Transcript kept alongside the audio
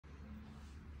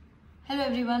Hello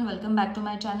everyone, welcome back to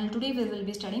my channel. Today we will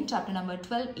be studying chapter number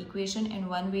 12, equation in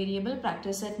one variable,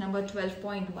 practice set number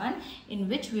 12.1, in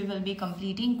which we will be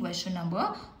completing question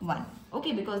number 1.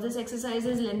 Okay, because this exercise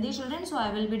is lengthy, children, so I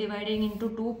will be dividing into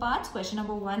two parts, question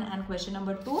number 1 and question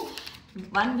number 2.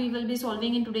 One we will be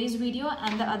solving in today's video,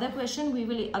 and the other question we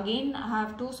will again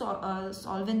have to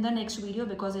solve in the next video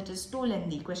because it is too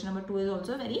lengthy. Question number 2 is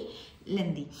also very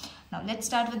lengthy. Now let's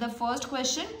start with the first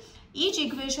question. Each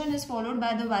equation is followed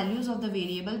by the values of the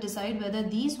variable. Decide whether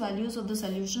these values of the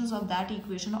solutions of that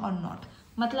equation or not.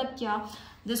 मतलब क्या?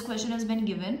 This question has been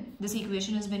given. This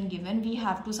equation has been given. We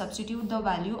have to substitute the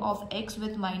value of x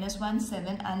with -1,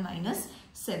 7 and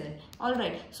 -7. All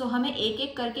right. So हमें एक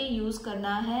एक करके use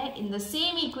करना है in the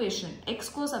same equation. X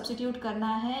को substitute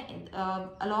करना है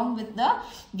along with the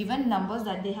given numbers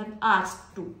that they have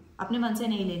asked to. अपने मन से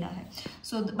नहीं लेना है.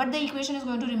 So but the equation is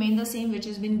going to remain the same which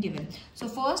has been given. So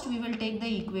first we will take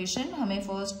the equation. हमें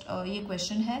first ये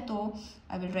question है तो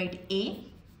I will write A.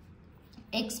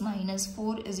 X minus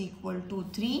 4 is equal to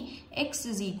 3, x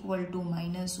is equal to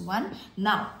 -1.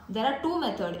 Now there are two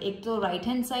method. एक तो right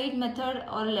hand side method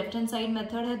और left hand side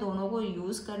method है, दोनों को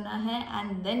use करना है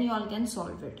and then you all can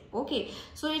solve it. Okay,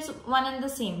 so it's one and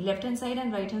the same. Left hand side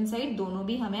and right hand side दोनों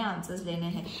भी हमें answers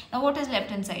लेने हैं. Now what is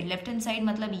left hand side? Left hand side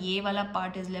मतलब ये वाला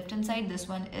part is left hand side,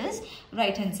 this one is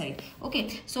right hand side. Okay,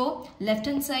 so left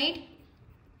hand side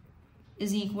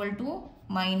is equal to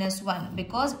 -1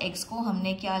 because x को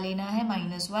हमने क्या लेना है,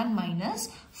 -1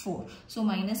 -4. So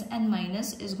minus and minus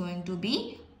is going to be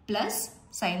plus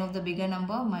sign of the bigger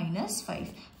number -5.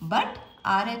 But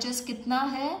RHS कितना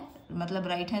है, मतलब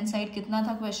right hand side कितना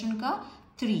था question का,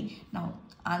 3. Now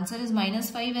answer is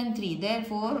 -5 and 3.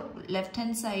 Therefore left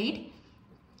hand side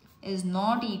is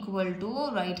not equal to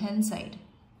right hand side.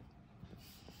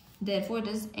 Therefore it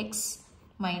is x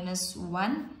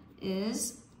 -1 is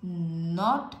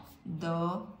not the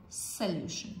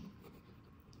solution.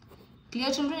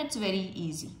 Clear, children? It's very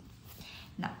easy.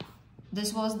 Now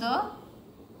this was the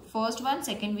first one.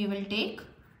 Second we will take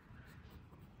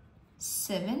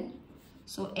 7.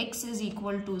 So x is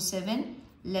equal to 7.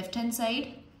 Left hand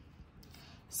side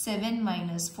 7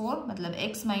 minus 4 मतलब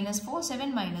x minus 4,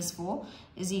 7 minus 4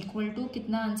 is equal to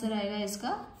कितना answer आएगा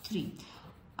इसका, 3.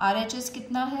 RHS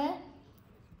कितना है,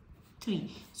 3.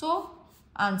 So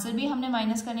answer भी हमने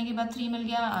minus करने के बाद 3 मिल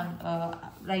गया,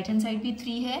 राइट हैंड साइड भी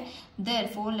 3 है.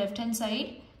 Therefore left hand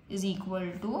side is equal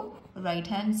to right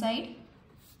hand side.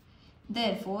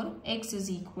 Therefore x is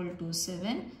equal to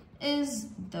 7 is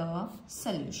the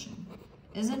solution.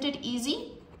 Isn't it easy?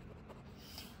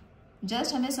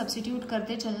 Just हमें सब्स्टिट्यूट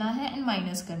करते चलना है एंड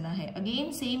माइनस करना है.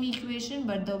 Again same equation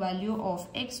but the value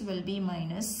of x will be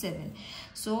 -7.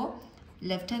 So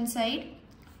left hand side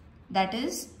that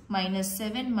is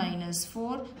 -7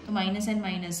 -4, तो minus and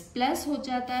minus plus हो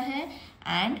जाता है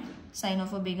and sign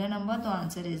of a bigger number, तो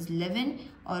आंसर इज 11.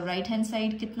 और राइट हैंड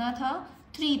साइड कितना था,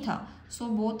 3 था. So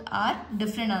both are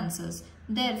different answers.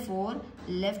 Therefore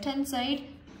left hand side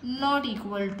not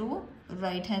equal to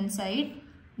right hand side.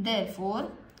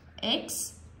 Therefore x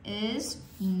is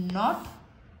not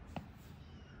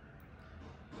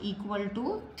equal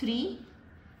to 3.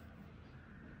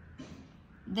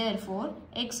 Therefore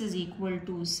x is equal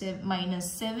to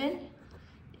 -7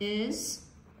 is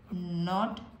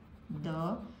not the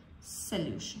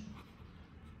solution.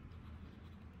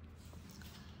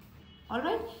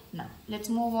 Alright, now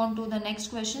let's move on to the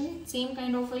next question. Same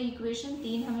kind of a equation.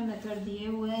 3 हमें method दिए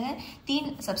हुए हैं, 3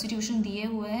 substitution दिए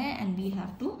हुए हैं and we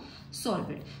have to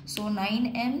solve it. So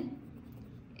 9m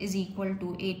is equal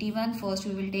to 81. First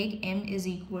we will take m is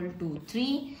equal to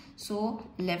 3. So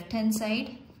left hand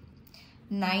side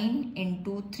 9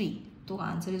 into 3. So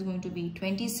answer is going to be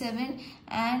 27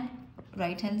 and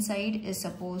right hand side is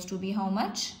supposed to be how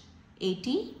much?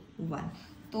 81.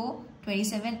 So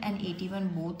 27 and 81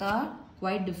 both are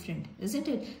quite different,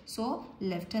 isn't it? So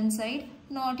left hand side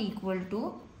not equal to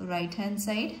right hand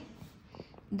side.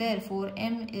 Therefore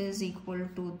m is equal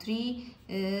to 3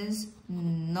 is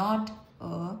not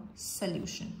a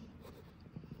solution.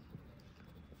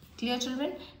 Clear,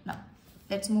 children? Now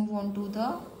let's move on to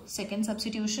the second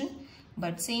substitution,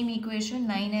 but same equation.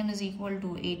 9m is equal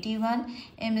to 81,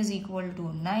 m is equal to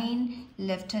 9.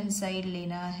 left hand side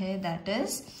लेना है, that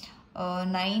is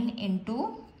 9 into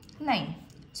 9.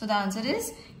 So the answer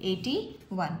is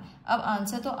 81. अब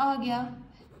answer तो आ गया,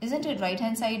 isn't it? Right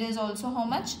hand side is also how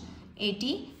much?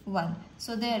 81.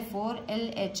 So therefore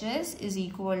LHS is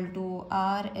equal to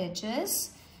RHS.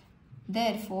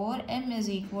 Therefore m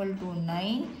is equal to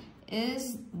 9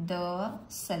 is the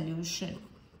solution.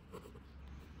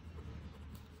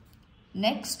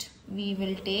 Next we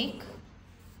will take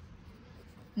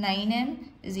 9m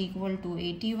is equal to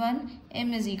 81,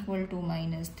 m is equal to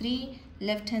minus 3,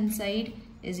 left hand side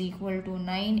is equal to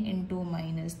 9 into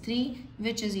minus 3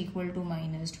 which is equal to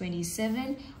minus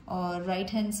 27 और right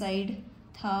hand side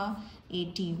था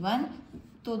 81,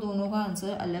 तो दोनों का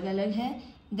answer अलग अलग है.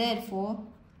 Therefore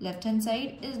left hand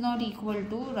side is not equal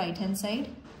to right hand side.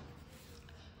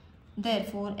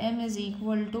 Therefore m is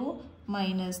equal to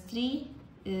minus 3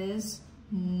 is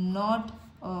not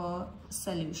a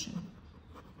solution.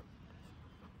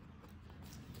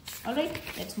 Alright,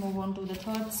 let's move on to the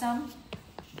third sum.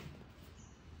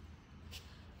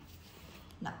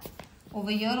 Now, over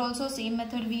here also same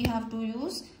method we have to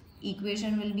use.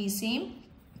 Equation will be same.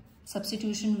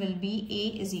 Substitution will be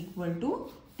a is equal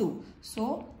to 2.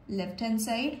 So, left hand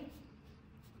side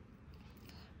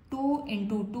 2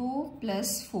 into 2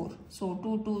 plus 4. So,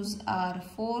 2 2's are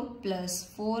 4 plus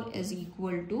 4 is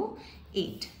equal to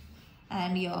 8.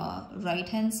 And your right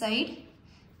hand side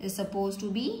is supposed to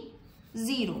be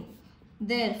 0.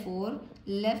 Therefore,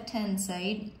 left hand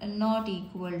side not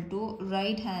equal to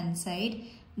right hand side.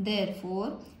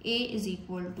 Therefore, a is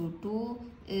equal to 2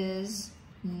 is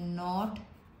not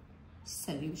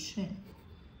solution.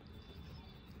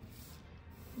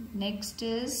 Next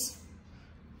is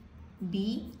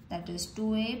b, that is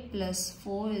 2a plus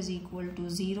 4 is equal to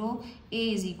 0.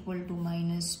 A is equal to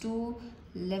minus 2.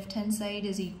 Left hand side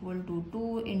is equal to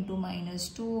 2 into minus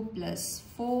 2 plus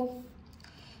 4.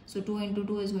 So 2 into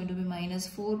 2 is going to be minus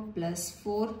 4 plus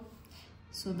 4.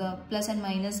 So the plus and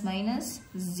minus minus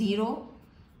 0.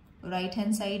 Right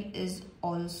hand side is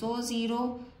also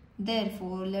 0.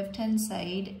 Therefore left hand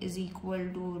side is equal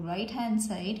to right hand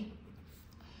side.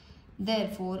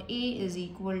 Therefore a is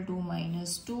equal to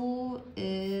minus 2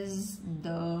 is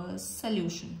the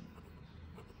solution.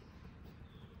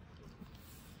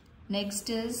 Next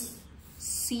is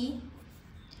C.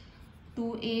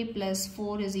 2a plus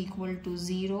 4 is equal to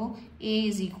 0. A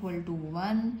is equal to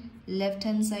 1. Left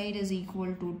hand side is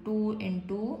equal to 2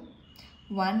 into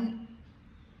 1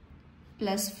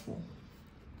 plus 4.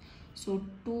 So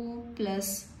 2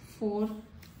 plus 4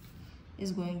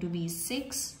 is going to be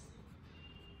 6.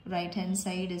 Right hand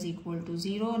side is equal to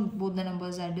 0. Both the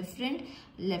numbers are different.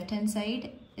 Left hand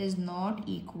side is not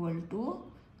equal to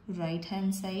right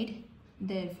hand side.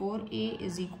 Therefore a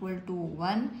is equal to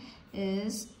 1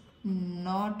 is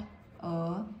not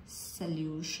a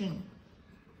solution.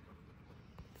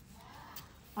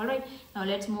 Alright, now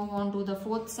let's move on to the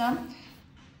fourth sum.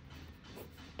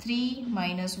 3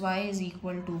 minus y is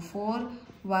equal to 4.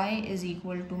 Y is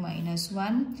equal to minus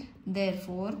 1.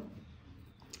 Therefore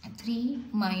 3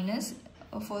 minus,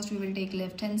 first we will take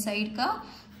left hand side ka,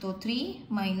 so 3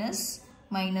 minus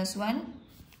minus 1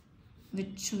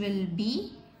 which will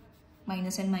be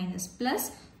minus and minus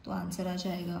plus, तो answer आ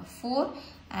जाएगा 4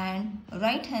 and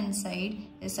right hand side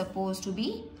is supposed to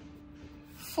be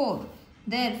 4.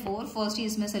 Therefore first ही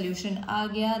इसमें solution आ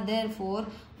गया. Therefore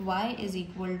y is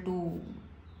equal to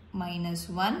minus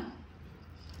 1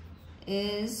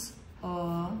 is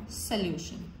a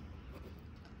solution.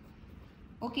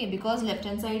 Okay, because left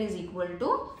hand side is equal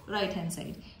to right hand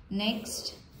side.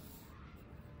 Next,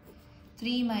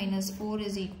 3 minus 4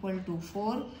 is equal to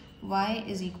 4. Y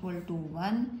is equal to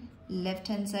 1. Left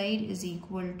hand side is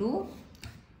equal to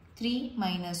 3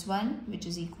 minus 1 which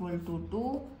is equal to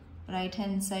 2. Right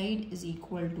hand side is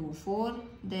equal to 4.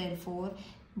 Therefore,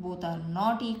 both are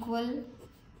not equal.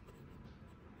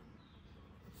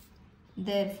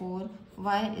 Therefore,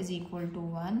 y is equal to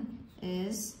 1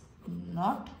 is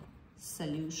not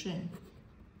solution.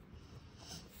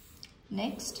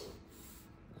 Next,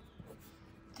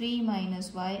 3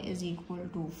 minus y is equal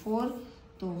to 4.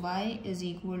 So y is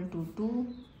equal to 2.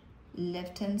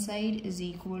 Left hand side is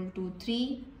equal to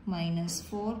 3 minus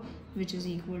 4 which is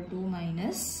equal to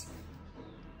minus,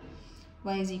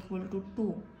 y is equal to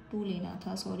 2. 2 lena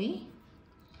tha, sorry.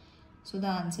 So the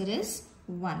answer is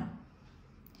 1.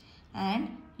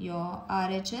 And your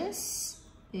RHS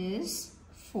is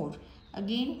 4.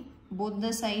 Again, both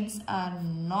the sides are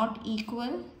not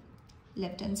equal,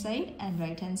 left hand side and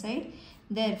right hand side.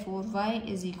 Therefore, y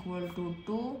is equal to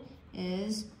 2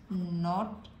 is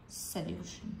not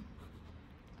solution.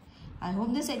 I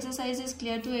hope this exercise is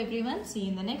clear to everyone. See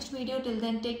you in the next video. Till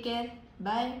then, take care.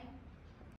 Bye.